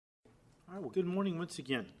All right, well, good morning once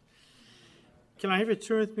again. Can I have you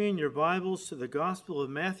turn with me in your Bibles to the Gospel of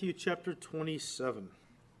Matthew chapter 27?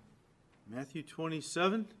 Matthew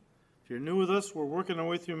 27. If you're new with us, we're working our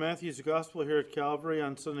way through Matthew's Gospel here at Calvary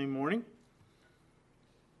on Sunday morning.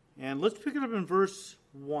 And let's pick it up in verse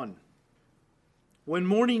 1. When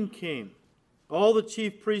morning came, all the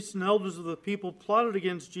chief priests and elders of the people plotted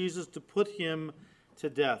against Jesus to put him to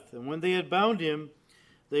death. And when they had bound him,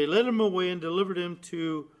 they led him away and delivered him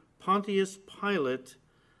to Pontius Pilate,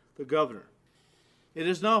 the governor. It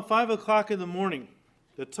is now 5 o'clock in the morning,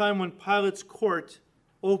 the time when Pilate's court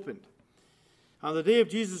opened. On the day of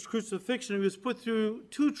Jesus' crucifixion, he was put through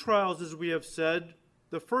two trials, as we have said.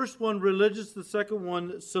 The first one religious, the second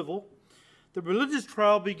one civil. The religious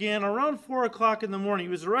trial began around 4 o'clock in the morning.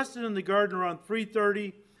 He was arrested in the garden around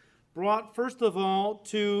 3:30, brought first of all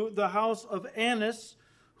to the house of Annas,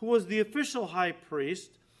 who was the official high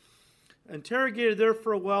priest, interrogated there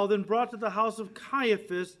for a while, then brought to the house of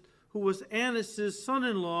Caiaphas, who was Annas'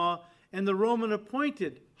 son-in-law and the Roman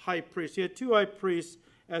appointed high priest. He had two high priests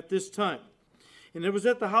at this time. And it was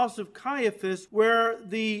at the house of Caiaphas where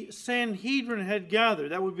the Sanhedrin had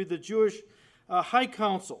gathered. That would be the Jewish high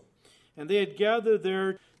council. And they had gathered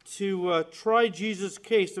there to try Jesus'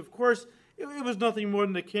 case. Of course, it was nothing more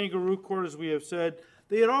than a kangaroo court, as we have said.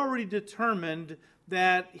 They had already determined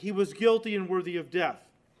that he was guilty and worthy of death.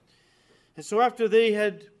 And so after they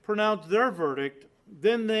had pronounced their verdict,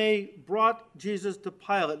 then they brought Jesus to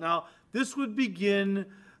Pilate. Now, this would begin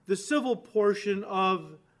the civil portion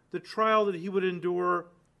of the trial that he would endure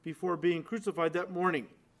before being crucified that morning.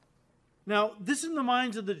 Now, this in the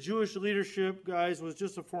minds of the Jewish leadership, guys, was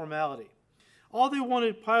just a formality. All they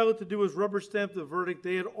wanted Pilate to do was rubber stamp the verdict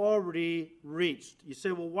they had already reached. You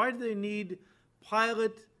say, well, why do they need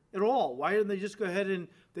Pilate at all? Why didn't they just go ahead and,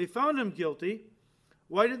 they found him guilty,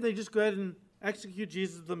 why didn't they just go ahead and execute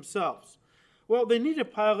Jesus themselves? Well, they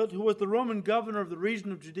needed Pilate, who was the Roman governor of the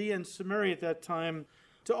region of Judea and Samaria at that time,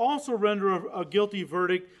 to also render a guilty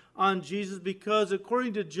verdict on Jesus because,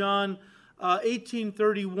 according to John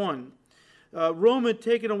 18:31, Rome had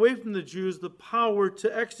taken away from the Jews the power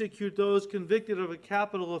to execute those convicted of a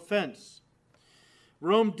capital offense.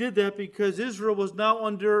 Rome did that because Israel was now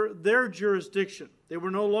under their jurisdiction. They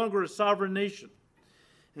were no longer a sovereign nation.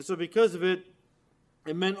 And so because of it,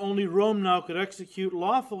 it meant only Rome now could execute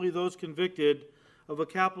lawfully those convicted of a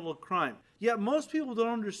capital crime. Yet most people don't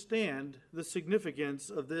understand the significance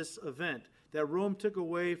of this event, that Rome took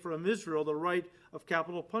away from Israel the right of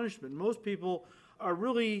capital punishment. Most people are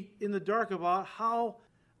really in the dark about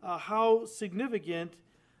how significant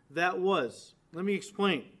that was. Let me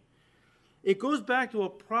explain. It goes back to a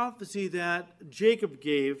prophecy that Jacob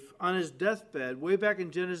gave on his deathbed way back in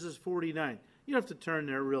Genesis 49. You don't have to turn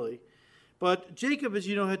there, really. But Jacob, as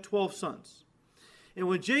you know, had 12 sons. And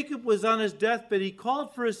when Jacob was on his deathbed, he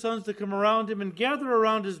called for his sons to come around him and gather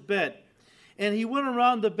around his bed. And he went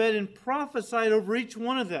around the bed and prophesied over each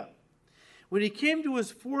one of them. When he came to his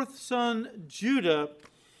fourth son, Judah,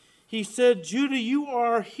 he said, Judah, you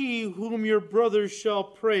are he whom your brothers shall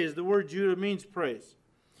praise. The word Judah means praise.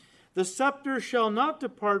 The scepter shall not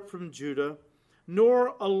depart from Judah,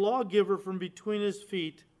 nor a lawgiver from between his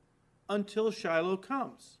feet until Shiloh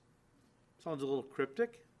comes. Sounds a little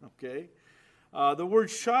cryptic, okay? The word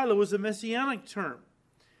Shiloh is a messianic term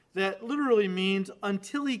that literally means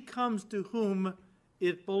until he comes to whom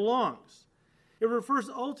it belongs. It refers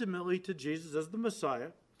ultimately to Jesus as the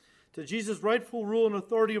Messiah, to Jesus' rightful rule and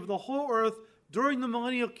authority over the whole earth during the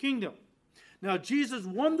millennial kingdom. Now, Jesus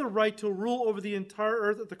won the right to rule over the entire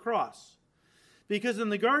earth at the cross, because in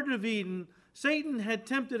the Garden of Eden, Satan had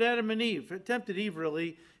tempted Adam and Eve. Tempted Eve,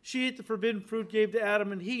 really. She ate the forbidden fruit, gave to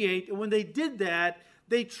Adam, and he ate. And when they did that,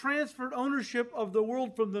 they transferred ownership of the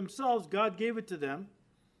world from themselves. God gave it to them.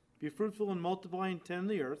 Be fruitful and multiply and tend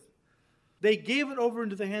the earth. They gave it over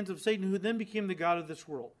into the hands of Satan, who then became the god of this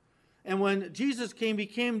world. And when Jesus came, he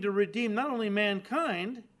came to redeem not only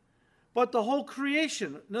mankind, but the whole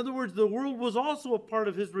creation. In other words, the world was also a part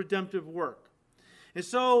of his redemptive work. And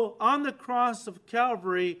so on the cross of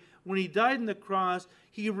Calvary, when he died on the cross,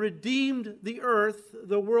 he redeemed the earth,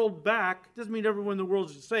 the world back. It doesn't mean everyone in the world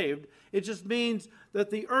is saved. It just means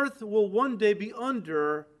that the earth will one day be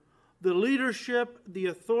under the leadership, the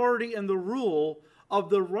authority, and the rule of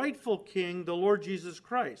the rightful king, the Lord Jesus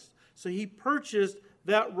Christ. So he purchased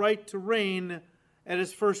that right to reign at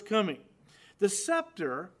his first coming. The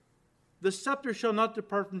scepter shall not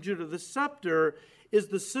depart from Judah. The scepter is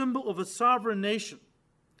the symbol of a sovereign nation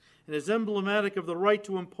and is emblematic of the right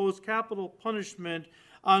to impose capital punishment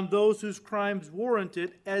on those whose crimes warrant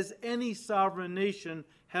it, as any sovereign nation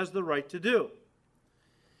has the right to do.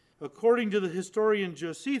 According to the historian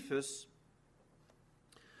Josephus,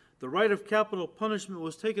 The right of capital punishment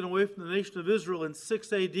was taken away from the nation of Israel in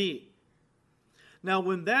 6 A.D. Now,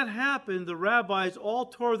 when that happened, the rabbis all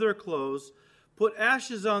tore their clothes, put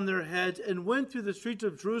ashes on their heads, and went through the streets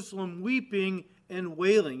of Jerusalem weeping and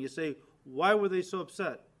wailing. You say, why were they so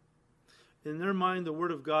upset? In their mind, the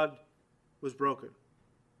word of God was broken.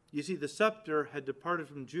 You see, the scepter had departed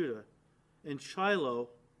from Judah, and Shiloh,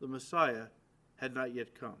 the Messiah, had not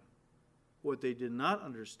yet come. What they did not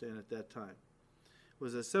understand at that time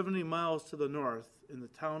was that 70 miles to the north, in the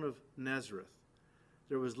town of Nazareth,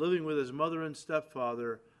 there was living with his mother and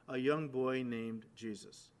stepfather a young boy named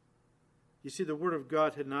Jesus. You see, the word of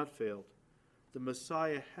God had not failed. The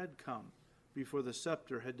Messiah had come before the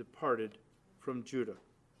scepter had departed from Judah.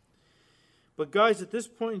 But guys, at this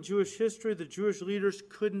point in Jewish history, the Jewish leaders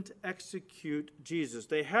couldn't execute Jesus.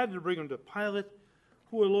 They had to bring him to Pilate,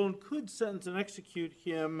 who alone could sentence and execute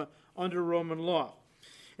him under Roman law.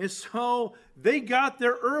 And so they got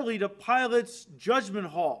there early to Pilate's judgment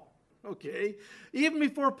hall. Okay? Even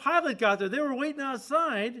before Pilate got there, they were waiting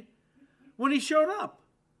outside when he showed up,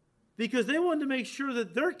 because they wanted to make sure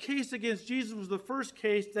that their case against Jesus was the first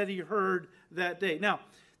case that he heard that day. Now,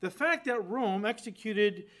 the fact that Rome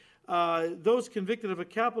executed those convicted of a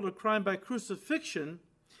capital crime by crucifixion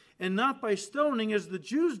and not by stoning as the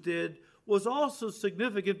Jews did was also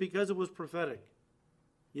significant because it was prophetic.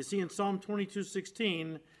 You see, in Psalm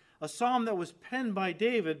 22:16, a psalm that was penned by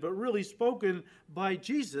David but really spoken by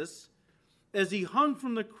Jesus, as he hung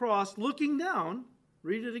from the cross looking down,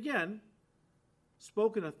 read it again,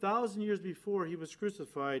 spoken 1,000 years before he was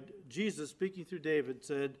crucified, Jesus, speaking through David,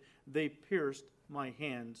 said, "They pierced my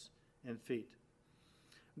hands and feet."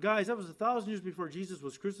 Guys, that was 1,000 years before Jesus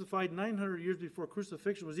was crucified, 900 years before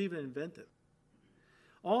crucifixion was even invented.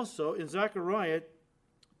 Also, in Zechariah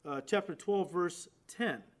chapter 12, verse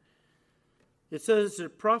 10, it says,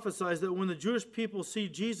 it prophesies that when the Jewish people see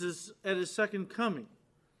Jesus at his second coming,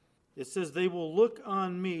 it says, they will look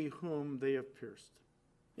on me whom they have pierced.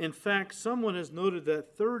 In fact, someone has noted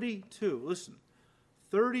that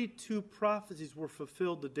 32 prophecies were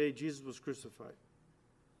fulfilled the day Jesus was crucified.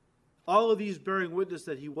 All of these bearing witness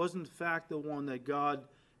that he was in fact the one that God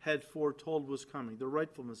had foretold was coming, the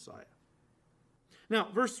rightful Messiah. Now,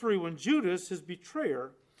 verse 3, when Judas, his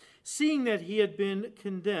betrayer, seeing that he had been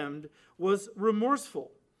condemned, was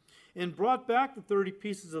remorseful and brought back the 30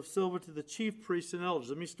 pieces of silver to the chief priests and elders.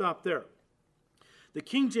 Let me stop there. The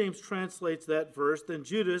King James translates that verse, then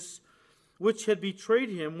Judas, which had betrayed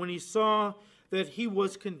him, when he saw that he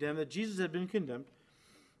was condemned, that Jesus had been condemned,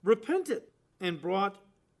 repented and brought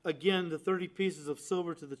again the 30 pieces of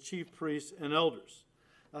silver to the chief priests and elders.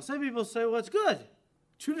 Now, some people say, well, it's good.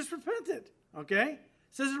 Judas repented, okay? It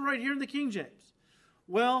says it right here in the King James.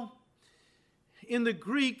 Well, in the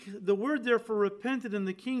Greek, the word there for repented in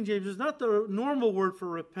the King James is not the normal word for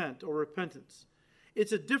repent or repentance.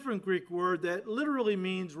 It's a different Greek word that literally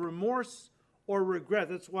means remorse or regret.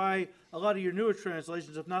 That's why a lot of your newer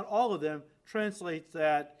translations, if not all of them, translates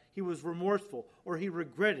that he was remorseful or he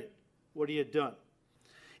regretted what he had done.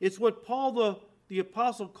 It's what Paul the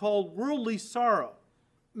apostle called worldly sorrow.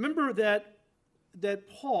 Remember that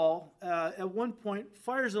Paul, at one point,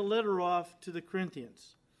 fires a letter off to the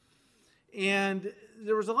Corinthians. And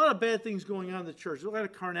there was a lot of bad things going on in the church. A lot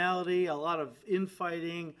of carnality, a lot of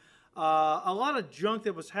infighting, a lot of junk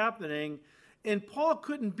that was happening. And Paul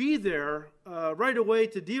couldn't be there right away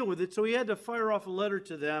to deal with it, so he had to fire off a letter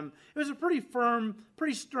to them. It was a pretty firm,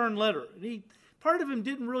 pretty stern letter. And part of him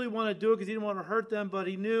didn't really want to do it because he didn't want to hurt them, but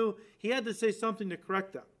he knew he had to say something to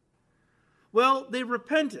correct them. Well, they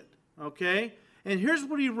repented, okay? And here's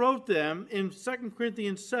what he wrote them in 2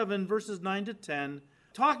 Corinthians 7, verses 9 to 10,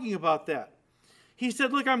 talking about that. He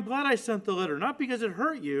said, look, I'm glad I sent the letter, not because it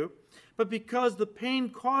hurt you, but because the pain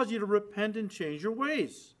caused you to repent and change your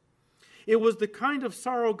ways. It was the kind of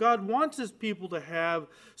sorrow God wants his people to have,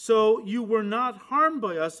 so you were not harmed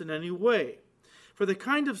by us in any way. For the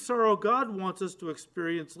kind of sorrow God wants us to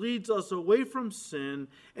experience leads us away from sin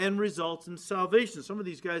and results in salvation. Some of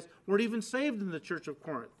these guys weren't even saved in the church of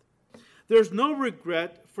Corinth. There's no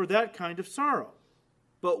regret for that kind of sorrow.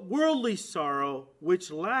 But worldly sorrow,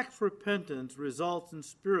 which lacks repentance, results in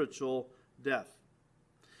spiritual death.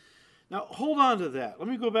 Now, hold on to that. Let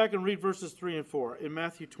me go back and read verses 3 and 4 in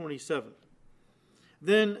Matthew 27.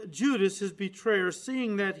 Then Judas, his betrayer,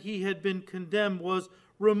 seeing that he had been condemned, was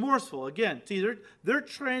remorseful. Again, see, they're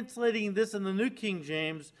translating this in the New King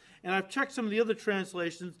James, and I've checked some of the other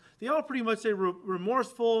translations. They all pretty much say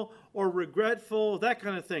remorseful or regretful, that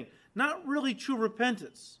kind of thing. Not really true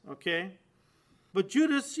repentance, okay? But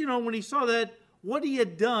Judas, when he saw that what he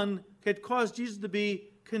had done had caused Jesus to be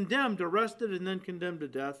condemned, arrested, and then condemned to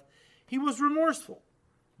death, he was remorseful.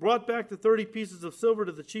 brought back the 30 pieces of silver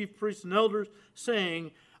to the chief priests and elders,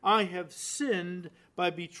 saying, I have sinned by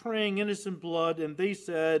betraying innocent blood. And they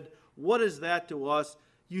said, what is that to us?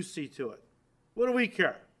 You see to it. What do we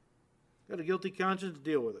care? Got a guilty conscience?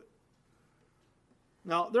 Deal with it.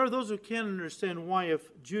 Now, there are those who can't understand why, if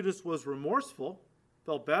Judas was remorseful,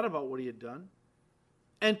 felt bad about what he had done,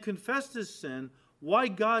 and confessed his sin, why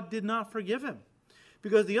God did not forgive him.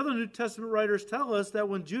 Because the other New Testament writers tell us that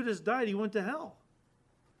when Judas died, he went to hell.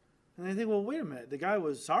 And they think, well, wait a minute. The guy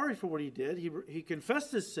was sorry for what he did. He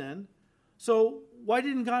confessed his sin. So why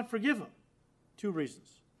didn't God forgive him? Two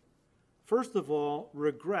reasons. First of all,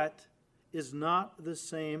 regret is not the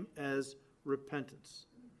same as repentance.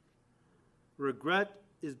 Regret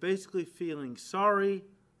is basically feeling sorry,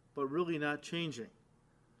 but really not changing.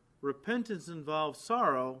 Repentance involves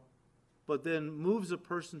sorrow, but then moves a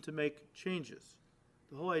person to make changes.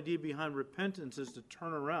 The whole idea behind repentance is to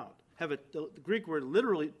turn around. The Greek word,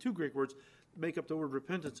 literally, two Greek words make up the word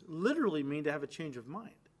repentance, literally mean to have a change of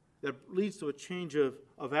mind. That leads to a change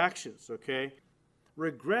of actions, okay?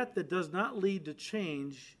 Regret that does not lead to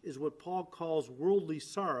change is what Paul calls worldly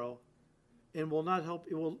sorrow, and will not help,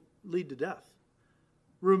 it will lead to death.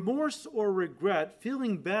 Remorse or regret,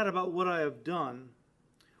 feeling bad about what I have done,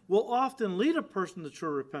 will often lead a person to true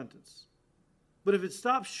repentance. But if it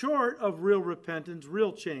stops short of real repentance,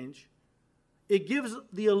 real change, it gives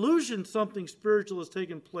the illusion something spiritual has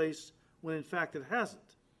taken place when in fact it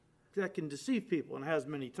hasn't. That can deceive people, and has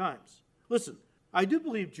many times. Listen, I do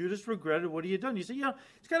believe Judas regretted what he had done. You say,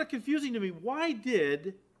 it's kind of confusing to me. Why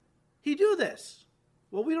did he do this?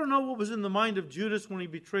 Well, we don't know what was in the mind of Judas when he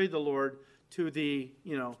betrayed the Lord to the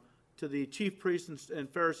chief priests and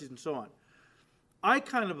Pharisees and so on. I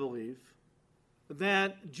kind of believe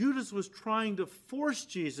that Judas was trying to force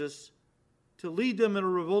Jesus to lead them in a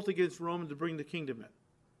revolt against Rome and to bring the kingdom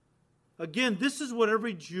in. Again, this is what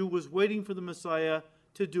every Jew was waiting for the Messiah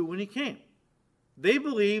to do when he came. They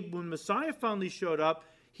believed when Messiah finally showed up,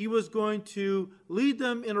 he was going to lead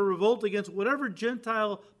them in a revolt against whatever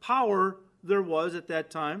Gentile power there was at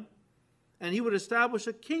that time, and he would establish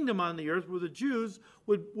a kingdom on the earth where the Jews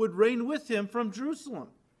would reign with him from Jerusalem.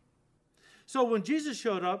 So when Jesus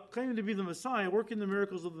showed up, claiming to be the Messiah, working the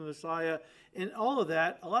miracles of the Messiah, and all of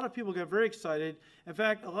that, a lot of people got very excited. In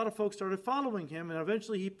fact, a lot of folks started following him, and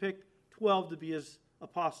eventually he picked 12 to be his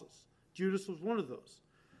apostles. Judas was one of those.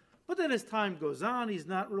 But then as time goes on, he's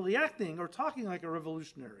not really acting or talking like a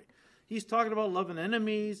revolutionary. He's talking about loving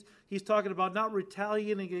enemies. He's talking about not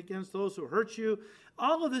retaliating against those who hurt you.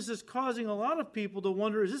 All of this is causing a lot of people to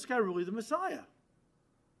wonder, is this guy really the Messiah?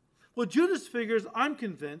 Well, Judas figures, I'm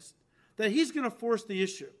convinced, that he's going to force the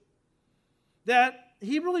issue. That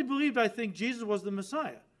he really believed, I think, Jesus was the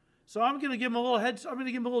Messiah. So I'm going to give him a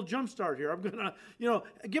little jump start here. I'm going to,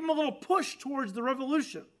 give him a little push towards the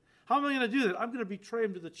revolution. How am I going to do that? I'm going to betray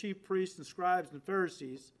him to the chief priests and scribes and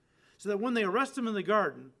Pharisees so that when they arrest him in the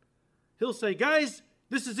garden, he'll say, guys,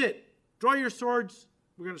 this is it. Draw your swords.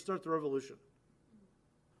 We're going to start the revolution.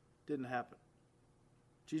 Didn't happen.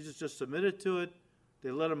 Jesus just submitted to it.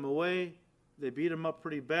 They let him away. They beat him up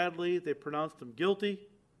pretty badly. They pronounced him guilty.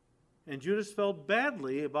 And Judas felt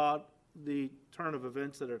badly about the turn of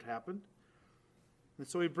events that had happened. And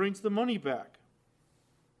so he brings the money back.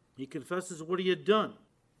 He confesses what he had done.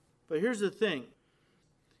 But here's the thing.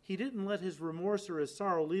 He didn't let his remorse or his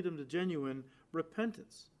sorrow lead him to genuine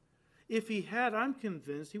repentance. If he had, I'm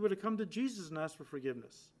convinced, he would have come to Jesus and asked for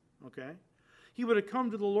forgiveness. Okay? He would have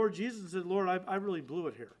come to the Lord Jesus and said, Lord, I really blew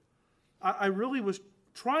it here. I really was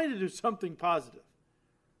trying to do something positive.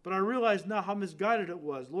 But I realize now how misguided it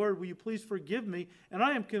was. Lord, will you please forgive me? And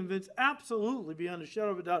I am convinced, absolutely, beyond a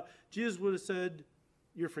shadow of a doubt, Jesus would have said,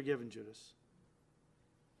 you're forgiven, Judas.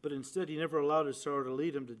 But instead, he never allowed his sorrow to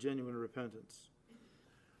lead him to genuine repentance.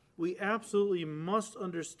 We absolutely must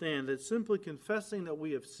understand that simply confessing that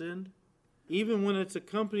we have sinned, even when it's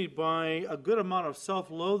accompanied by a good amount of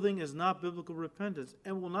self-loathing, is not biblical repentance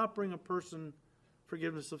and will not bring a person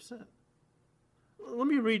forgiveness of sin. Let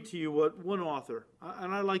me read to you what one author,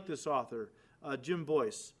 and I like this author, Jim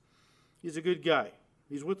Boyce. He's a good guy.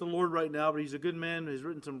 He's with the Lord right now, but he's a good man. He's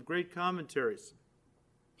written some great commentaries.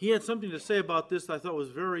 He had something to say about this that I thought was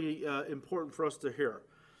very important for us to hear.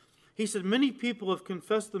 He said, many people have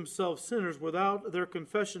confessed themselves sinners without their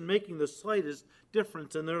confession making the slightest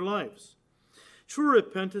difference in their lives. True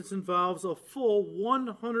repentance involves a full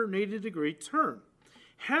 180-degree turn,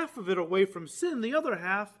 half of it away from sin, the other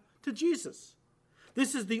half to Jesus.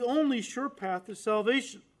 This is the only sure path to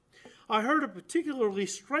salvation. I heard a particularly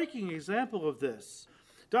striking example of this.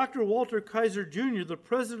 Dr. Walter Kaiser Jr., the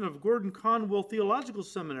president of Gordon Conwell Theological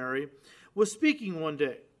Seminary, was speaking one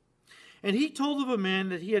day. And he told of a man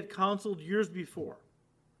that he had counseled years before.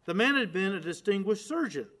 The man had been a distinguished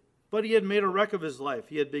surgeon, but he had made a wreck of his life.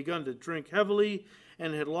 He had begun to drink heavily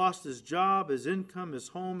and had lost his job, his income, his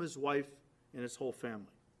home, his wife, and his whole family.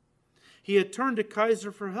 He had turned to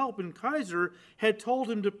Kaiser for help, and Kaiser had told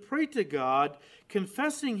him to pray to God,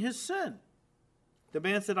 confessing his sin. The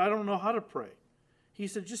man said, I don't know how to pray. He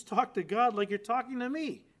said, just talk to God like you're talking to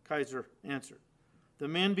me, Kaiser answered. The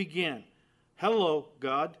man began, hello,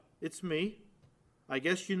 God, it's me. I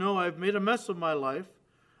guess you know I've made a mess of my life.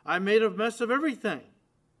 I made a mess of everything.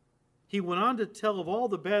 He went on to tell of all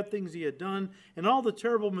the bad things he had done and all the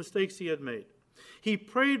terrible mistakes he had made. He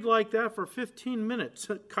prayed like that for 15 minutes.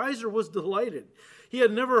 Kaiser was delighted. He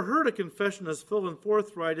had never heard a confession as full and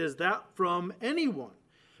forthright as that from anyone.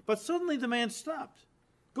 But suddenly the man stopped.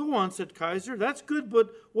 Go on, said Kaiser. That's good, but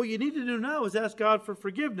what you need to do now is ask God for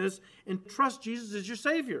forgiveness and trust Jesus as your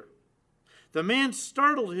Savior. The man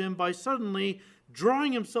startled him by suddenly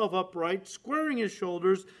drawing himself upright, squaring his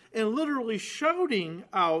shoulders, and literally shouting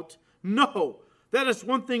out, no, that is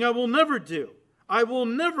one thing I will never do. I will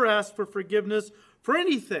never ask for forgiveness for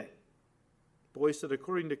anything. The boy said,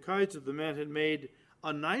 according to Kaiser, the man had made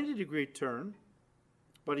a 90-degree turn,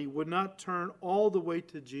 but he would not turn all the way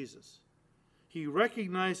to Jesus. He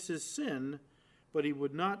recognized his sin, but he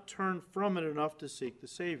would not turn from it enough to seek the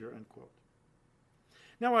Savior, end quote.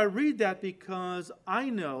 Now, I read that because I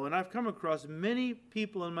know, and I've come across many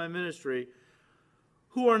people in my ministry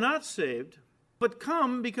who are not saved, but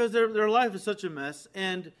come because their life is such a mess.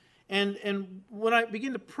 And when I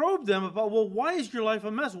begin to probe them about, well, why is your life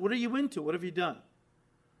a mess? What are you into? What have you done?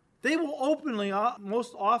 They will openly,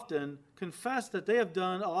 most often, confess that they have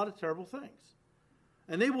done a lot of terrible things.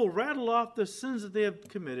 And they will rattle off the sins that they have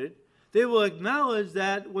committed. They will acknowledge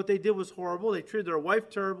that what they did was horrible. They treated their wife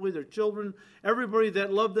terribly, their children, everybody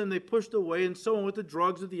that loved them, they pushed away, and so on with the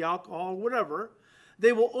drugs or the alcohol, whatever.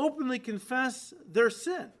 They will openly confess their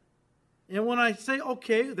sin. And when I say,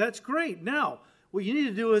 okay, that's great. Now, what you need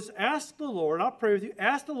to do is ask the Lord, I'll pray with you,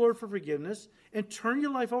 ask the Lord for forgiveness and turn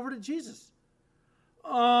your life over to Jesus.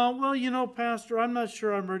 Well, you know, Pastor, I'm not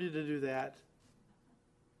sure I'm ready to do that.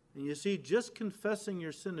 And you see, just confessing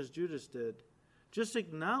your sin as Judas did, just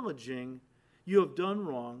acknowledging you have done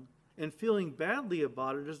wrong and feeling badly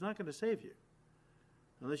about it is not going to save you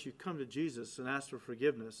unless you come to Jesus and ask for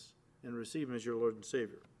forgiveness and receive him as your Lord and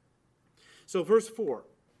Savior. So verse 4,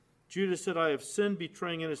 Judas said, I have sinned,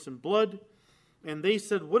 betraying innocent blood. And they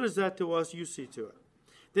said, what is that to us? You see to it.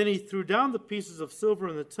 Then he threw down the pieces of silver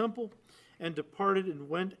in the temple and departed and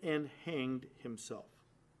went and hanged himself.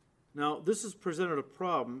 Now, this has presented a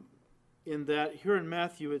problem in that here in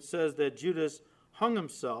Matthew it says that Judas hung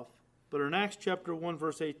himself, but in Acts chapter 1,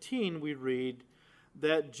 verse 18, we read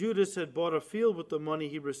that Judas had bought a field with the money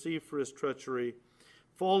he received for his treachery.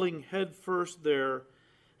 Falling head first there,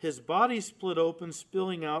 his body split open,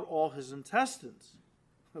 spilling out all his intestines.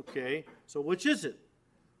 Okay, so which is it?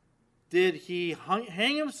 Did he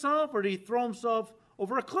hang himself or did he throw himself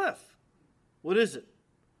over a cliff? What is it?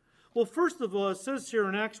 Well, first of all, it says here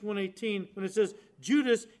in Acts 1:18, when it says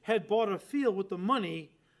Judas had bought a field with the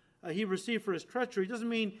money he received for his treachery, it doesn't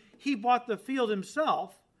mean he bought the field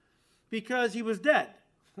himself because he was dead.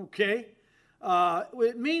 Okay?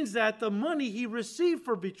 It means that the money he received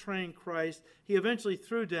for betraying Christ, he eventually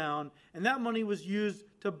threw down, and that money was used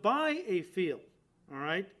to buy a field. All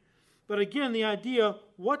right? But again, the idea,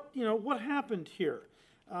 what happened here?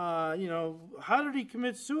 How did he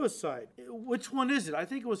commit suicide? Which one is it? I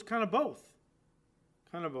think it was kind of both.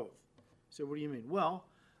 Kind of both. So what do you mean? Well,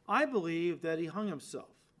 I believe that he hung himself,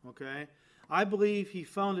 okay? I believe he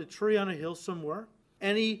found a tree on a hill somewhere,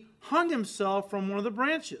 and he hung himself from one of the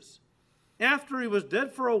branches. After he was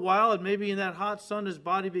dead for a while, and maybe in that hot sun his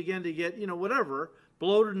body began to get,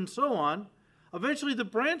 bloated and so on, eventually the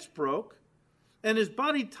branch broke, and his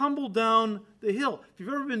body tumbled down the hill. If you've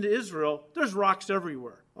ever been to Israel, there's rocks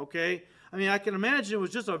everywhere, okay? I mean, I can imagine it was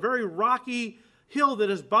just a very rocky hill that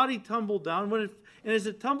his body tumbled down. And as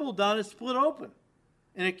it tumbled down, it split open.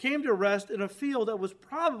 And it came to rest in a field that was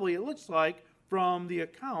probably, it looks like, from the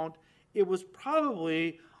account, it was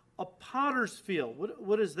probably a potter's field.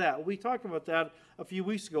 What is that? We talked about that a few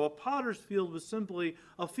weeks ago. A potter's field was simply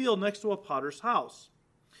a field next to a potter's house.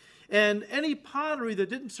 And any pottery that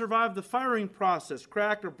didn't survive the firing process,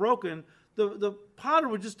 cracked or broken, the potter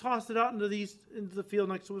would just toss it out into the field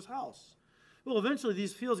next to his house. Well, eventually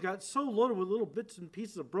these fields got so loaded with little bits and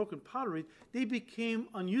pieces of broken pottery, they became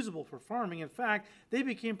unusable for farming. In fact, they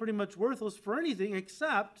became pretty much worthless for anything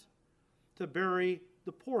except to bury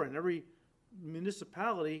the poor. And every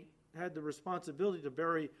municipality had the responsibility to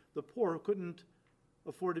bury the poor who couldn't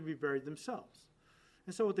afford to be buried themselves.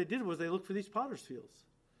 And so what they did was they looked for these potter's fields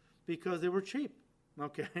because they were cheap,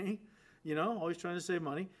 okay? You know, always trying to save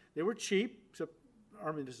money. They were cheap, except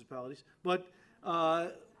our municipalities. But,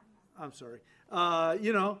 I'm sorry.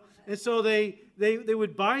 You know, and so they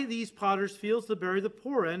would buy these potter's fields to bury the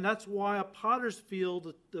poor in. That's why a potter's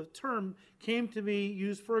field, the term, came to be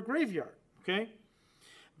used for a graveyard, okay?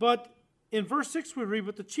 But in verse 6 we read,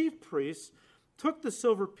 but the chief priests took the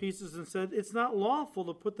silver pieces and said, it's not lawful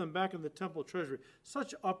to put them back in the temple treasury.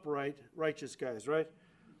 Such upright, righteous guys, right?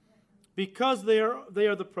 Because they are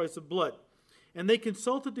the price of blood. And they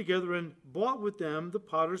consulted together and bought with them the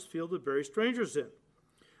potter's field to bury strangers in.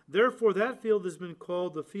 Therefore that field has been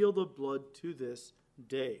called the field of blood to this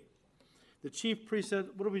day. The chief priest said,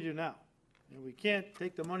 what do we do now? And we can't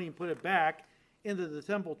take the money and put it back into the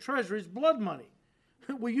temple treasury. It's blood money.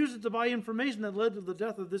 We use it to buy information that led to the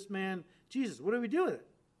death of this man, Jesus. What do we do with it?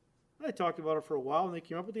 I talked about it for a while, and they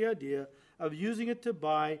came up with the idea of using it to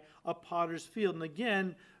buy a potter's field. And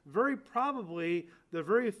again, very probably the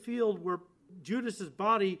very field where Judas's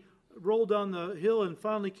body rolled down the hill and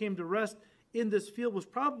finally came to rest in this field was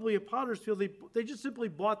probably a potter's field. They just simply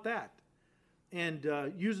bought that and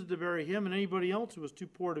used it to bury him and anybody else who was too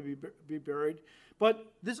poor to be buried.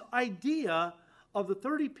 But this idea of the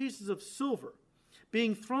 30 pieces of silver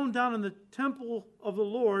being thrown down in the temple of the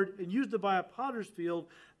Lord and used to buy a potter's field,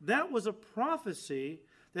 that was a prophecy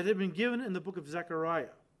that had been given in the book of Zechariah.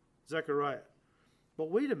 But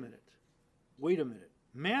wait a minute.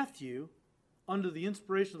 Matthew, under the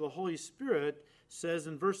inspiration of the Holy Spirit, says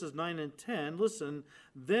in verses 9 and 10, listen,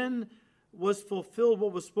 then was fulfilled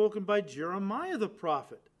what was spoken by Jeremiah the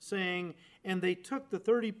prophet, saying, and they took the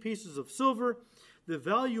 30 pieces of silver, the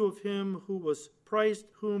value of him who was priced,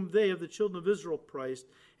 whom they of the children of Israel priced,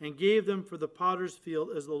 and gave them for the potter's field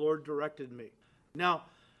as the Lord directed me. Now,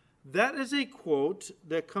 that is a quote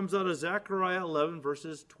that comes out of Zechariah 11,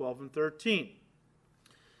 verses 12 and 13.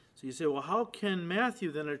 So you say, well, how can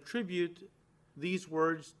Matthew then attribute these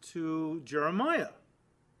words to Jeremiah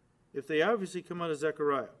if they obviously come out of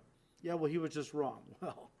Zechariah? Yeah, well, he was just wrong.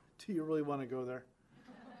 Well, do you really want to go there?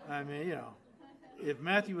 I mean, you know, if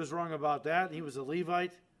Matthew was wrong about that, and he was a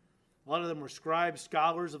Levite, a lot of them were scribes,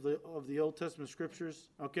 scholars of the Old Testament scriptures,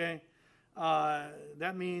 okay?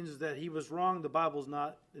 That means that he was wrong, the Bible's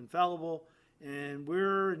not infallible, and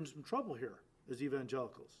we're in some trouble here as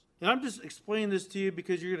evangelicals. And I'm just explaining this to you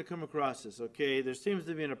because you're going to come across this, okay? There seems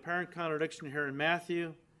to be an apparent contradiction here in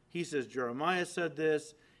Matthew. He says Jeremiah said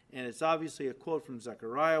this, and it's obviously a quote from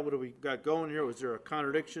Zechariah. What do we got going here? Was there a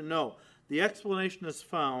contradiction? No. The explanation is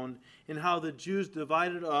found in how the Jews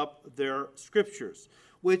divided up their scriptures,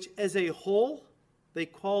 which as a whole, they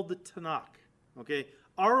called the Tanakh, okay?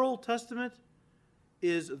 Our Old Testament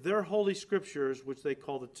is their holy scriptures, which they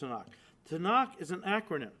call the Tanakh. Tanakh is an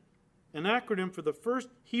acronym for the first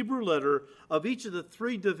Hebrew letter of each of the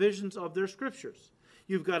three divisions of their scriptures.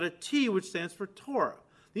 You've got a T, which stands for Torah.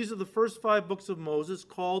 These are the first 5 books of Moses,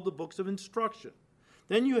 called the books of instruction.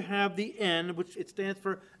 Then you have the N, which it stands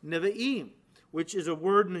for Nevi'im, which is a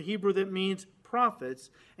word in Hebrew that means prophets.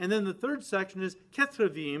 And then the third section is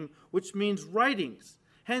Ketuvim, which means writings.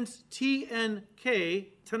 Hence TNK,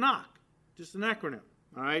 Tanakh, just an acronym,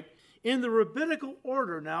 all right? In the rabbinical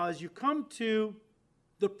order now, as you come to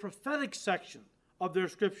the prophetic section of their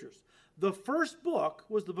scriptures, the first book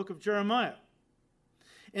was the book of Jeremiah.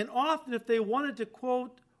 And often if they wanted to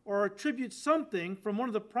quote or attribute something from one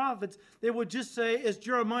of the prophets, they would just say, as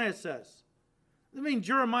Jeremiah says. I mean,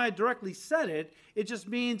 Jeremiah directly said it. It just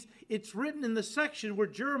means it's written in the section where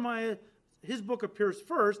Jeremiah, his book appears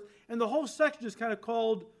first, and the whole section is kind of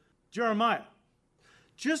called Jeremiah.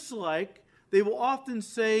 Just like they will often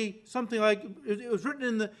say something like, it was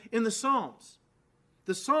written in the Psalms.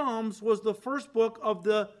 The Psalms was the first book of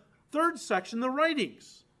the third section, the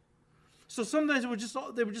writings. So sometimes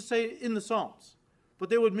they would just say in the Psalms, but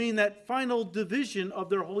they would mean that final division of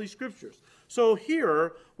their holy scriptures. So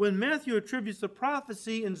here, when Matthew attributes the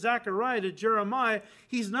prophecy in Zechariah to Jeremiah,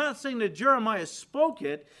 he's not saying that Jeremiah spoke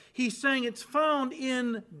it. He's saying it's found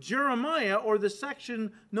in Jeremiah, or the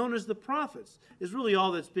section known as the prophets, is really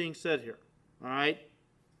all that's being said here. All right?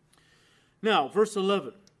 Now, verse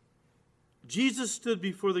 11. Jesus stood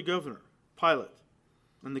before the governor, Pilate.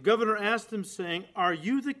 And the governor asked him, saying, are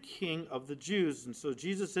you the king of the Jews? And so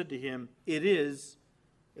Jesus said to him, it is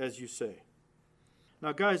as you say.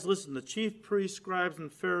 Now, guys, listen, the chief priests, scribes,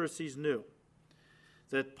 and Pharisees knew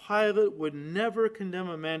that Pilate would never condemn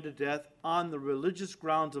a man to death on the religious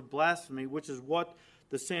grounds of blasphemy, which is what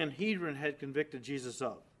the Sanhedrin had convicted Jesus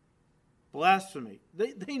of. Blasphemy.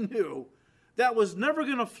 They knew that was never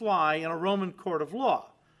going to fly in a Roman court of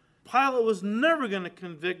law. Pilate was never going to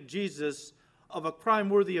convict Jesus of a crime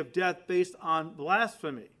worthy of death based on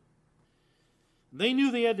blasphemy. They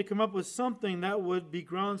knew they had to come up with something that would be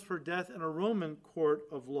grounds for death in a Roman court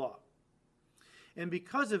of law. And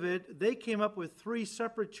because of it, they came up with 3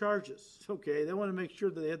 separate charges. Okay, they want to make sure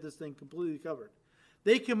that they had this thing completely covered.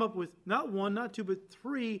 They came up with not 1, not 2, but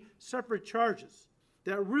 3 separate charges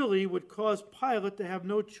that really would cause Pilate to have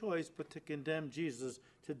no choice but to condemn Jesus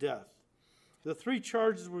to death. The 3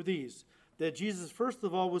 charges were these: that Jesus, first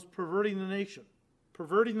of all, was perverting the nation.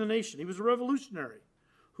 Perverting the nation. He was a revolutionary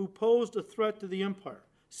who posed a threat to the empire.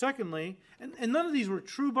 Secondly, and none of these were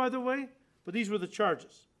true, by the way, but these were the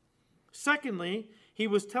charges. Secondly, he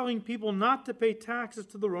was telling people not to pay taxes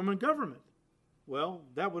to the Roman government. Well,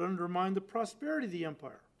 that would undermine the prosperity of the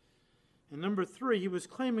empire. And number 3, he was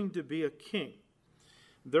claiming to be a king,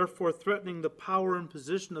 therefore threatening the power and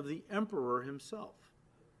position of the emperor himself.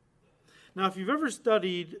 Now, if you've ever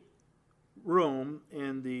studied Rome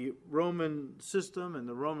and the Roman system and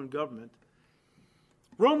the Roman government,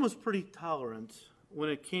 Rome was pretty tolerant when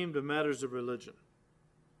it came to matters of religion.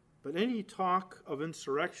 But any talk of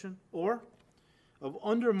insurrection or of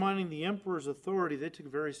undermining the emperor's authority, they took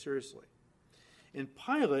very seriously. And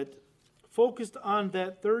Pilate focused on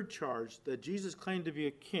that 3rd charge, that Jesus claimed to be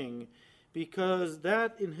a king, because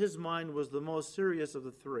that, in his mind, was the most serious of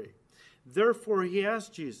the 3. Therefore, he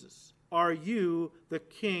asked Jesus, "Are you the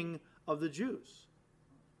king of the Jews?"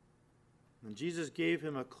 And Jesus gave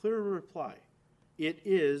him a clear reply: "It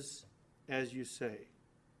is as you say."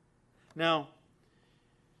 Now,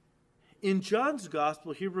 in John's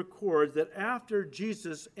Gospel, he records that after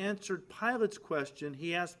Jesus answered Pilate's question,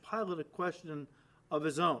 he asked Pilate a question of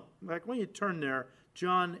his own. In fact, when you turn there,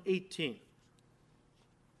 John 18.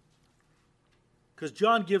 Because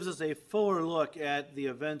John gives us a fuller look at the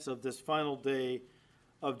events of this final day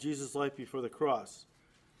of Jesus' life before the cross.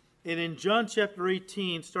 And in John chapter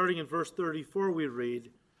 18, starting in verse 34, we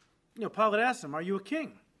read, Pilate asked him, "Are you a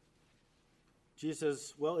king?" Jesus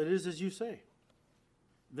says, "Well, it is as you say."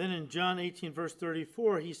 Then in John 18, verse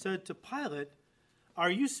 34, he said to Pilate, "Are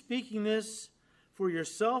you speaking this for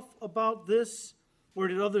yourself about this, or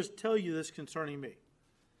did others tell you this concerning me?"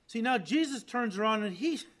 See, now Jesus turns around and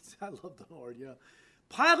I love the Lord, yeah.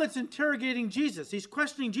 Pilate's interrogating Jesus. He's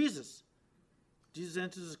questioning Jesus. Jesus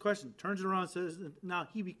answers his question, turns around and says, now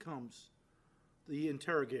he becomes the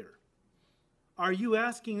interrogator. "Are you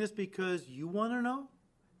asking this because you want to know?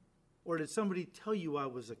 Or did somebody tell you I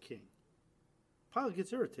was a king?" Pilate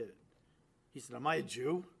gets irritated. He said, "Am I a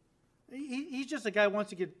Jew?" He's just a guy who wants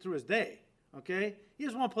to get through his day, okay? He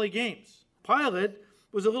doesn't want to play games. Pilate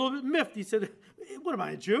was a little bit miffed. He said, "What am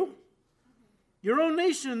I, a Jew? Your own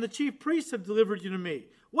nation and the chief priests have delivered you to me.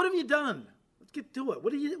 What have you done?" Let's get to it.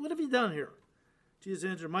 What have you done here? Jesus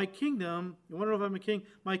answered, "My kingdom," you want to know if I'm a king?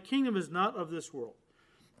 "My kingdom is not of this world.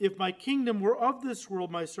 If my kingdom were of this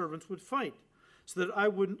world, my servants would fight, so that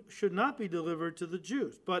I should not be delivered to the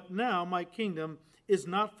Jews. But now my kingdom is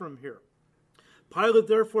not from here." Pilate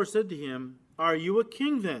therefore said to him, "Are you a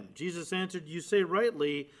king then?" Jesus answered, "You say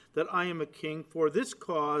rightly that I am a king. For this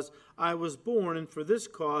cause I was born, and for this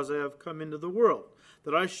cause I have come into the world,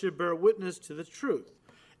 that I should bear witness to the truth.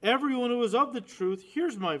 Everyone who is of the truth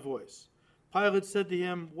hears my voice." Pilate said to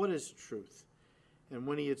him, "What is truth?" And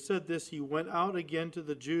when he had said this, he went out again to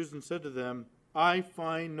the Jews and said to them, "I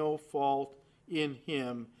find no fault in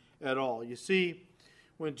him at all." You see,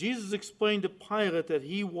 when Jesus explained to Pilate that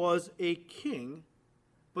he was a king,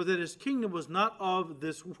 but that his kingdom was not of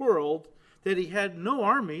this world, that he had no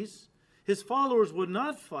armies, his followers would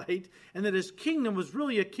not fight, and that his kingdom was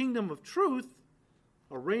really a kingdom of truth,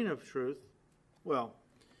 a reign of truth, well,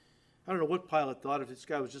 I don't know what Pilate thought, if this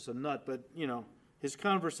guy was just a nut, but, his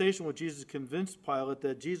conversation with Jesus convinced Pilate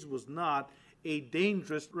that Jesus was not a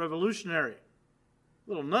dangerous revolutionary. A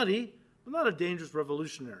little nutty, but not a dangerous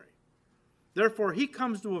revolutionary. Therefore, he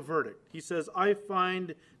comes to a verdict. He says, "I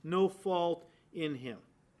find no fault in him."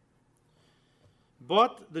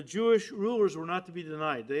 But the Jewish rulers were not to be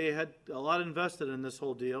denied. They had a lot invested in this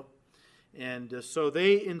whole deal. And so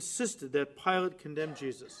they insisted that Pilate condemn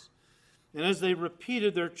Jesus. And as they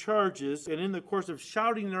repeated their charges, and in the course of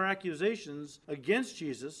shouting their accusations against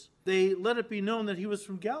Jesus, they let it be known that he was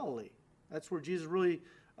from Galilee. That's where Jesus really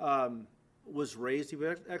was raised. He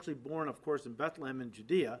was actually born, of course, in Bethlehem in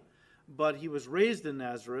Judea, but he was raised in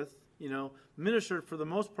Nazareth, ministered for the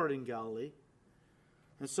most part in Galilee.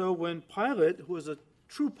 And so when Pilate, who was a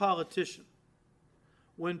true politician,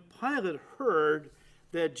 when Pilate heard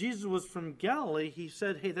that Jesus was from Galilee, he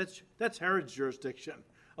said, "Hey, that's Herod's jurisdiction.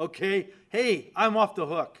 Okay, hey, I'm off the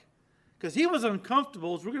hook." Because he was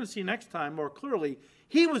uncomfortable, as we're going to see next time more clearly,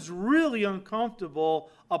 he was really uncomfortable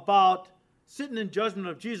about sitting in judgment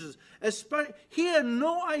of Jesus. He had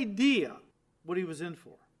no idea what he was in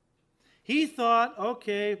for. He thought,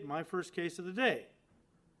 okay, my first case of the day.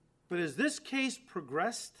 But as this case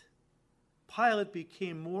progressed, Pilate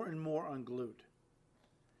became more and more unglued.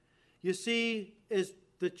 You see, as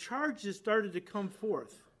the charges started to come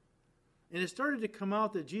forth, and it started to come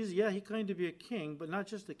out that Jesus, he claimed to be a king, but not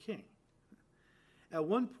just a king. At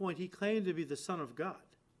one point, he claimed to be the Son of God.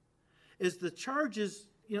 As the charges,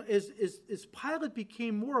 as Pilate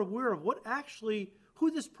became more aware of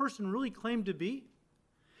who this person really claimed to be,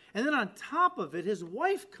 and then on top of it, his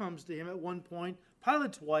wife comes to him at one point,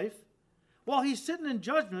 Pilate's wife, while he's sitting in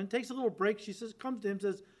judgment, takes a little break, comes to him and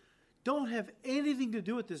says, don't have anything to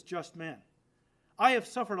do with this just man. I have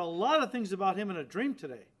suffered a lot of things about him in a dream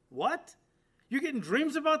today. What? You're getting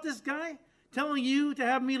dreams about this guy? Telling you to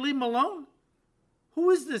have me leave him alone? Who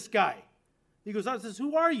is this guy? He goes out and says,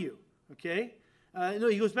 who are you? Okay?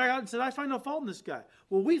 He goes back out and says, I find no fault in this guy.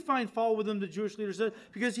 Well, we find fault with him, the Jewish leader said,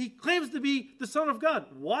 because he claims to be the Son of God.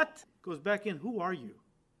 What? Goes back in, who are you?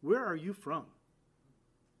 Where are you from?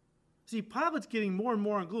 See, Pilate's getting more and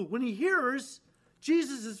more unglued. When he hears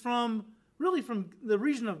Jesus is from the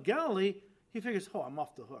region of Galilee, he figures, I'm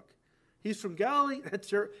off the hook. He's from Galilee,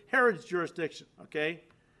 that's Herod's jurisdiction, okay?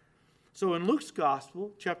 So in Luke's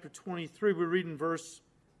Gospel, chapter 23, we read in verse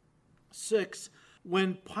 6,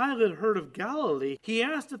 when Pilate heard of Galilee, he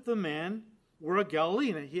asked if the man were a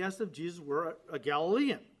Galilean. He asked if Jesus were a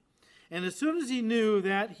Galilean. And as soon as he knew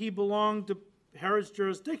that he belonged to Herod's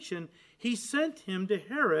jurisdiction, he sent him to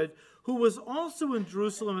Herod, who was also in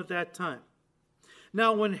Jerusalem at that time.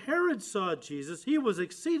 Now when Herod saw Jesus, he was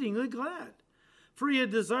exceedingly glad, for he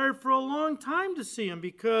had desired for a long time to see him,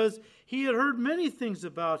 because he had heard many things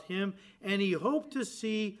about him, and he hoped to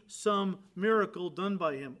see some miracle done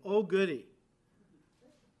by him. Oh, goody.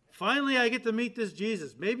 Finally, I get to meet this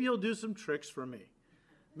Jesus. Maybe he'll do some tricks for me.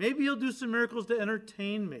 Maybe he'll do some miracles to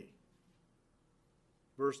entertain me.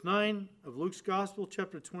 Verse 9 of Luke's Gospel,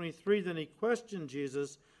 chapter 23, then he questioned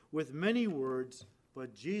Jesus with many words,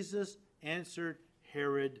 but Jesus answered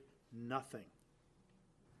Herod nothing.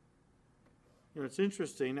 It's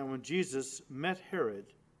interesting that when Jesus met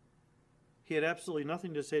Herod, he had absolutely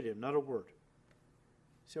nothing to say to him, not a word.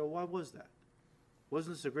 You say, well, why was that?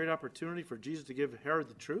 Wasn't this a great opportunity for Jesus to give Herod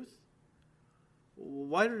the truth?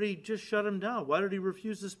 Why did he just shut him down? Why did he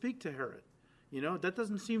refuse to speak to Herod? That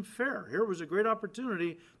doesn't seem fair. Here was a great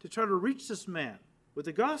opportunity to try to reach this man with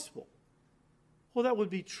the gospel. Well, that would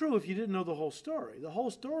be true if you didn't know the whole story. The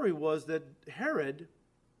whole story was that Herod,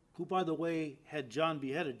 who, by the way, had John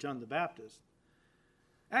beheaded, John the Baptist,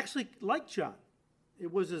 actually liked John.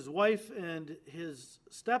 It was his wife and his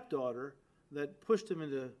stepdaughter that pushed him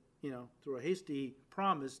into, through a hasty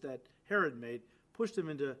promise that Herod made, pushed him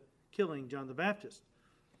into killing John the Baptist.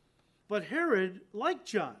 But Herod liked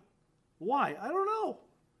John. Why? I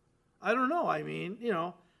don't know. I mean,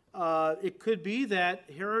 it could be that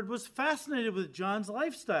Herod was fascinated with John's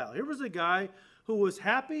lifestyle. Here was a guy who was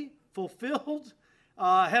happy, fulfilled,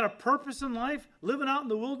 had a purpose in life, living out in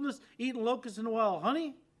the wilderness, eating locusts and wild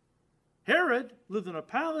honey. Herod lived in a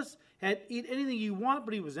palace, had eat anything he wanted,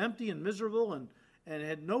 but he was empty and miserable and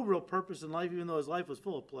had no real purpose in life, even though his life was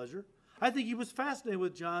full of pleasure. I think he was fascinated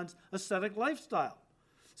with John's ascetic lifestyle.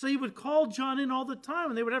 So he would call John in all the time,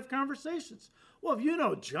 and they would have conversations. Well, if you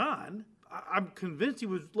know John, I'm convinced he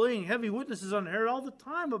was laying heavy witnesses on Herod all the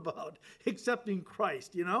time about accepting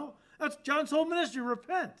Christ, That's John's whole ministry,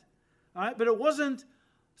 repent. All right? But it wasn't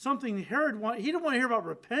something Herod wanted. He didn't want to hear about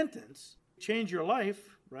repentance, change your life,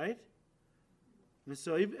 right? And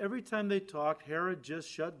so every time they talked, Herod just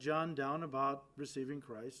shut John down about receiving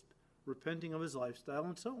Christ, repenting of his lifestyle,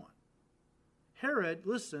 and so on. Herod,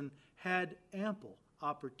 listen, had ample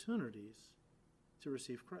opportunities to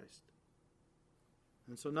receive Christ.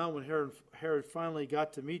 And so now when Herod finally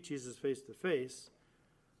got to meet Jesus face to face,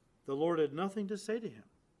 the Lord had nothing to say to him.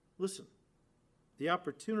 Listen, the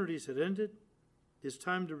opportunities had ended, his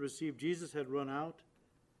time to receive Jesus had run out,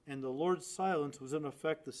 and the Lord's silence was in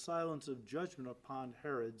effect the silence of judgment upon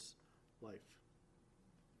Herod's life.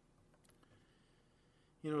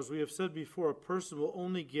 As we have said before, a person will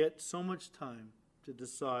only get so much time to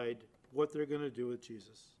decide what they're going to do with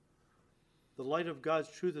Jesus. The light of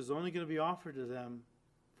God's truth is only going to be offered to them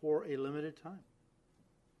for a limited time.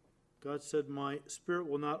 God said, my spirit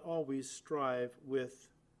will not always strive with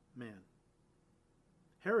man.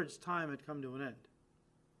 Herod's time had come to an end.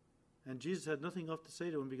 And Jesus had nothing left to say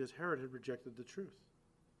to him because Herod had rejected the truth.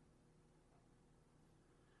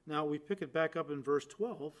 Now we pick it back up in verse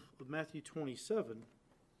 12 of Matthew 27.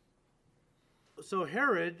 So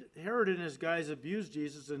Herod and his guys abused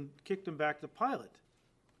Jesus and kicked him back to Pilate.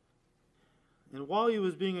 And while he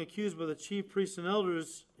was being accused by the chief priests and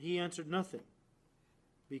elders, he answered nothing,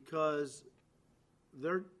 because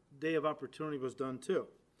their day of opportunity was done too.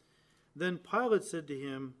 Then Pilate said to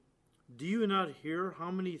him, "Do you not hear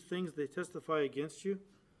how many things they testify against you?"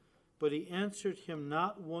 But he answered him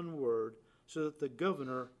not one word, so that the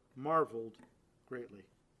governor marveled greatly.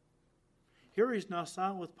 Here he's now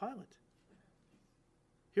silent with Pilate.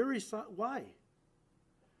 Here he's silent. Why?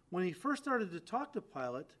 When he first started to talk to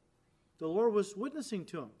Pilate, the Lord was witnessing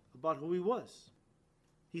to him about who he was.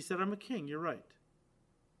 He said, "I'm a king, you're right.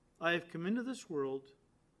 I have come into this world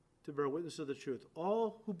to bear witness of the truth.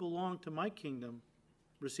 All who belong to my kingdom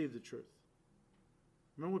receive the truth."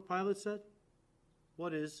 Remember what Pilate said?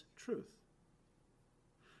 What is truth?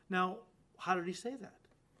 Now, how did he say that?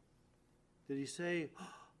 Did he say,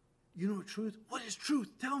 "You know truth? What is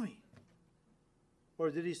truth? Tell me." Or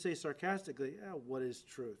did he say sarcastically, "What is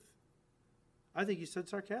truth?" I think he said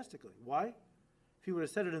sarcastically. Why? If he would have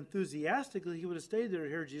said it enthusiastically, he would have stayed there to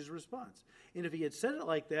hear Jesus' response. And if he had said it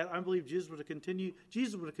like that, I believe Jesus would have continued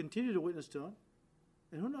to witness to him.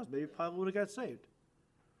 And who knows, maybe Pilate would have got saved.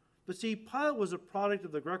 But see, Pilate was a product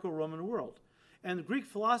of the Greco-Roman world. And the Greek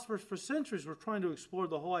philosophers for centuries were trying to explore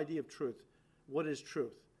the whole idea of truth. What is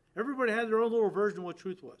truth? Everybody had their own little version of what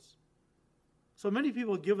truth was. So many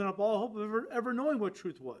people had given up all hope of ever knowing what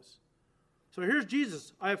truth was. So here's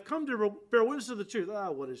Jesus. "I have come to bear witness of the truth."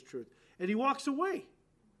 What is truth? And he walks away.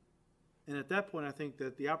 And at that point, I think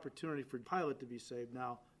that the opportunity for Pilate to be saved,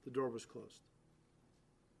 now the door was closed.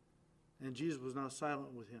 And Jesus was now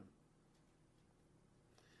silent with him.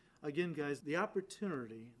 Again, guys, the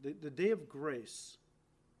opportunity, the day of grace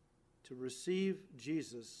to receive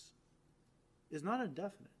Jesus is not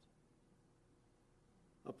indefinite.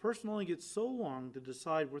 A person only gets so long to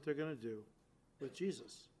decide what they're going to do with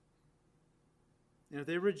Jesus. And if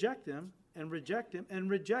they reject him and reject him and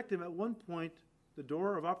reject him, at one point, the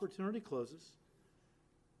door of opportunity closes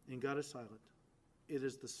and God is silent. It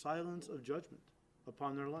is the silence of judgment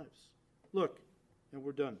upon their lives. Look, and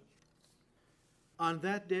we're done. On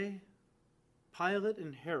that day, Pilate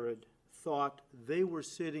and Herod thought they were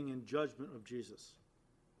sitting in judgment of Jesus.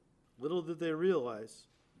 Little did they realize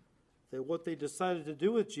that what they decided to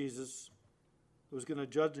do with Jesus was going to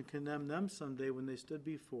judge and condemn them someday when they stood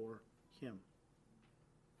before him.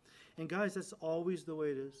 And guys, that's always the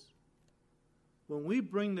way it is. When we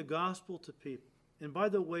bring the gospel to people, and by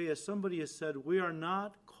the way, as somebody has said, we are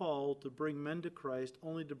not called to bring men to Christ,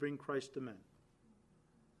 only to bring Christ to men.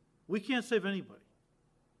 We can't save anybody.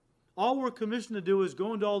 All we're commissioned to do is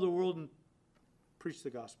go into all the world and preach the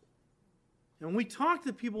gospel. And when we talk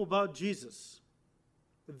to people about Jesus,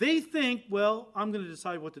 they think, well, I'm going to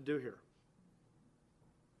decide what to do here.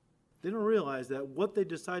 They don't realize that what they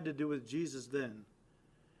decide to do with Jesus then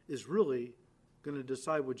is really going to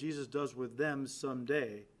decide what Jesus does with them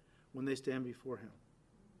someday when they stand before him.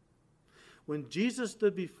 When Jesus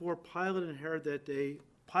stood before Pilate and Herod that day,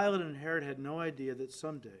 Pilate and Herod had no idea that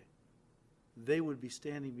someday they would be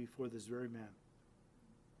standing before this very man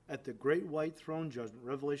at the great white throne judgment,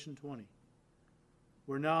 Revelation 20,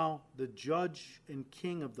 where now the judge and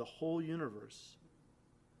king of the whole universe,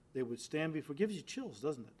 they would stand before, gives you chills,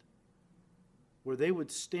 doesn't it? Where they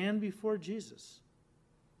would stand before Jesus.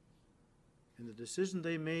 And the decision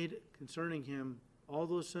they made concerning him all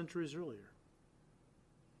those centuries earlier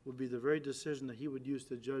would be the very decision that he would use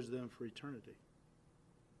to judge them for eternity.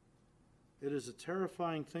 It is a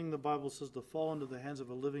terrifying thing, the Bible says, to fall into the hands of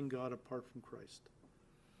a living God apart from Christ.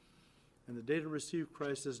 And the day to receive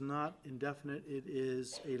Christ is not indefinite. It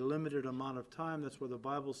is a limited amount of time. That's where the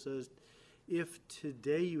Bible says, if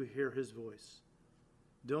today you hear his voice,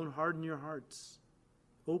 don't harden your hearts.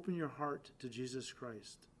 Open your heart to Jesus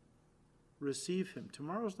Christ. Receive him.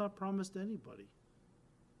 Tomorrow's not promised to anybody.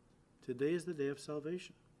 Today is the day of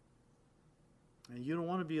salvation. And you don't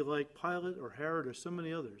want to be like Pilate or Herod or so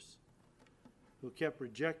many others who kept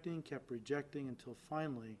rejecting until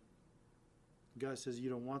finally God says, you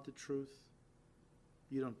don't want the truth.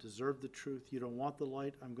 You don't deserve the truth. You don't want the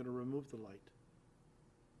light. I'm going to remove the light.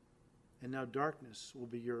 And now darkness will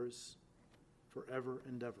be yours forever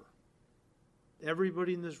and ever.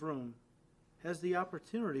 Everybody in this room has the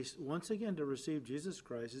opportunity once again to receive Jesus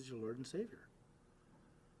Christ as your Lord and Savior.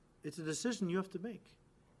 It's a decision you have to make.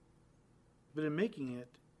 But in making it,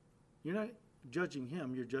 you're not judging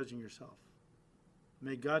him, you're judging yourself.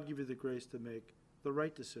 May God give you the grace to make the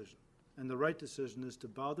right decision. And the right decision is to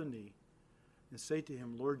bow the knee and say to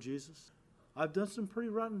him, Lord Jesus, I've done some pretty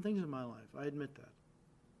rotten things in my life. I admit that.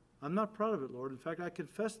 I'm not proud of it, Lord. In fact, I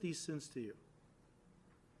confess these sins to you.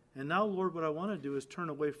 And now, Lord, what I want to do is turn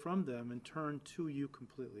away from them and turn to you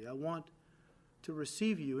completely. I want to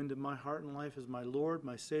receive you into my heart and life as my Lord,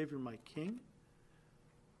 my Savior, my King.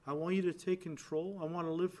 I want you to take control. I want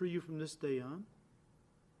to live for you from this day on.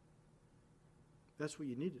 That's what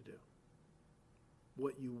you need to do.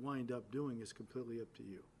 What you wind up doing is completely up to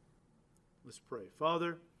you. Let's pray.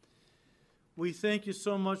 Father, we thank you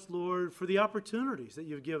so much, Lord, for the opportunities that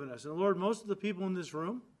you've given us. And Lord, most of the people in this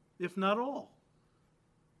room, if not all,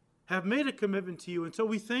 have made a commitment to you. And so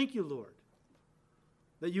we thank you, Lord,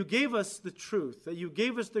 that you gave us the truth, that you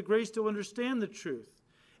gave us the grace to understand the truth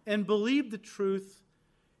and believe the truth,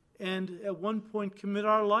 and at one point commit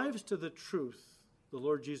our lives to the truth, the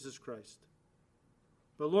Lord Jesus Christ.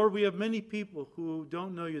 But Lord, we have many people who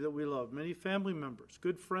don't know you that we love, many family members,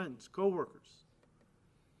 good friends, co-workers.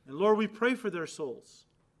 And Lord, we pray for their souls.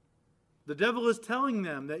 The devil is telling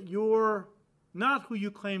them that you're not who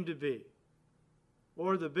you claim to be.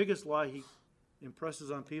 Or the biggest lie he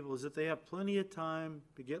impresses on people is that they have plenty of time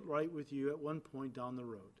to get right with you at one point down the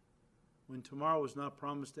road, when tomorrow is not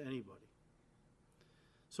promised to anybody.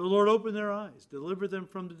 So Lord, open their eyes, deliver them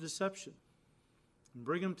from the deception, and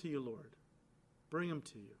bring them to you, Lord. Bring them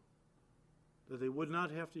to you, that they would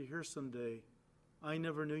not have to hear someday, I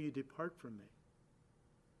never knew you, depart from me,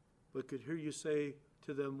 but could hear you say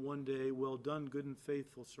to them one day, well done, good and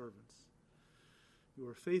faithful servants. You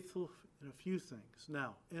are faithful in a few things.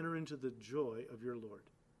 Now, enter into the joy of your Lord.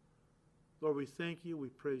 Lord, we thank you, we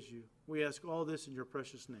praise you. We ask all this in your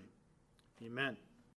precious name. Amen.